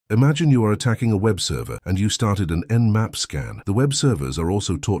Imagine you are attacking a web server and you started an nmap scan. The web servers are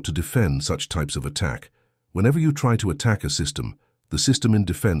also taught to defend such types of attack. Whenever you try to attack a system, the system in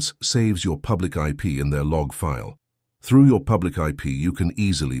defense saves your public IP in their log file. Through your public IP, you can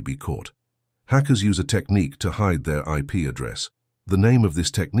easily be caught. Hackers use a technique to hide their IP address. The name of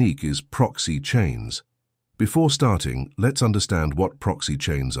this technique is proxy chains. Before starting, let's understand what proxy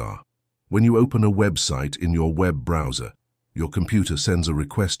chains are. When you open a website in your web browser, your computer sends a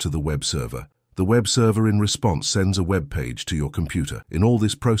request to the web server. The web server in response sends a web page to your computer. In all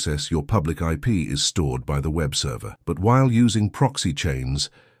this process, your public IP is stored by the web server. But while using proxy chains,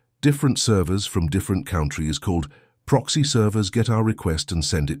 different servers from different countries called proxy servers get our request and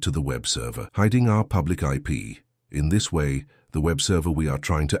send it to the web server, hiding our public IP. In this way, the web server we are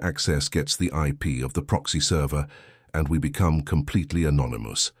trying to access gets the IP of the proxy server, and we become completely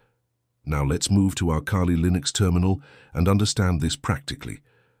anonymous. Now let's move to our Kali Linux terminal and understand this practically.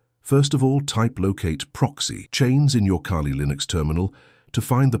 First of all, type locate proxy chains in your Kali Linux terminal to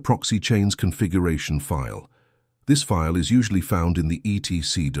find the proxy chains configuration file. This file is usually found in the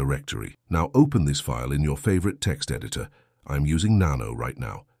etc directory. Now open this file in your favorite text editor. I'm using Nano right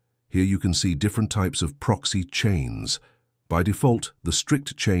now. Here you can see different types of proxy chains. By default, the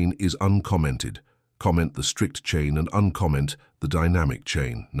strict chain is uncommented. Comment the strict chain and uncomment the dynamic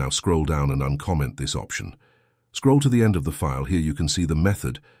chain. Now scroll down and uncomment this option. Scroll to the end of the file. Here you can see the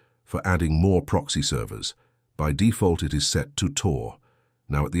method for adding more proxy servers. By default, it is set to Tor.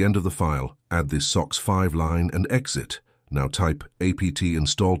 Now at the end of the file, add this SOX 5 line and exit. Now type apt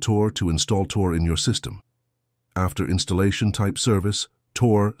install Tor to install Tor in your system. After installation, type service,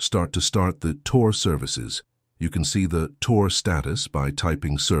 Tor, start the Tor services. You can see the Tor status by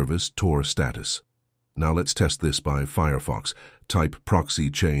typing service Tor status. Now let's test this by Firefox. Type proxy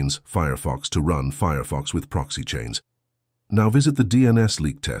chains Firefox to run Firefox with proxy chains. Now visit the DNS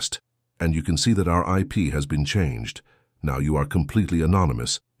leak test, and you can see that our IP has been changed. Now you are completely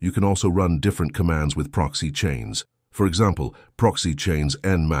anonymous. You can also run different commands with proxy chains. For example, proxy chains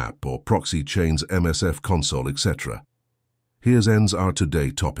nmap or proxy chains msf console, etc. Here's ends our today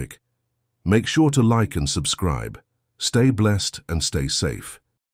topic. Make sure to like and subscribe. Stay blessed and stay safe.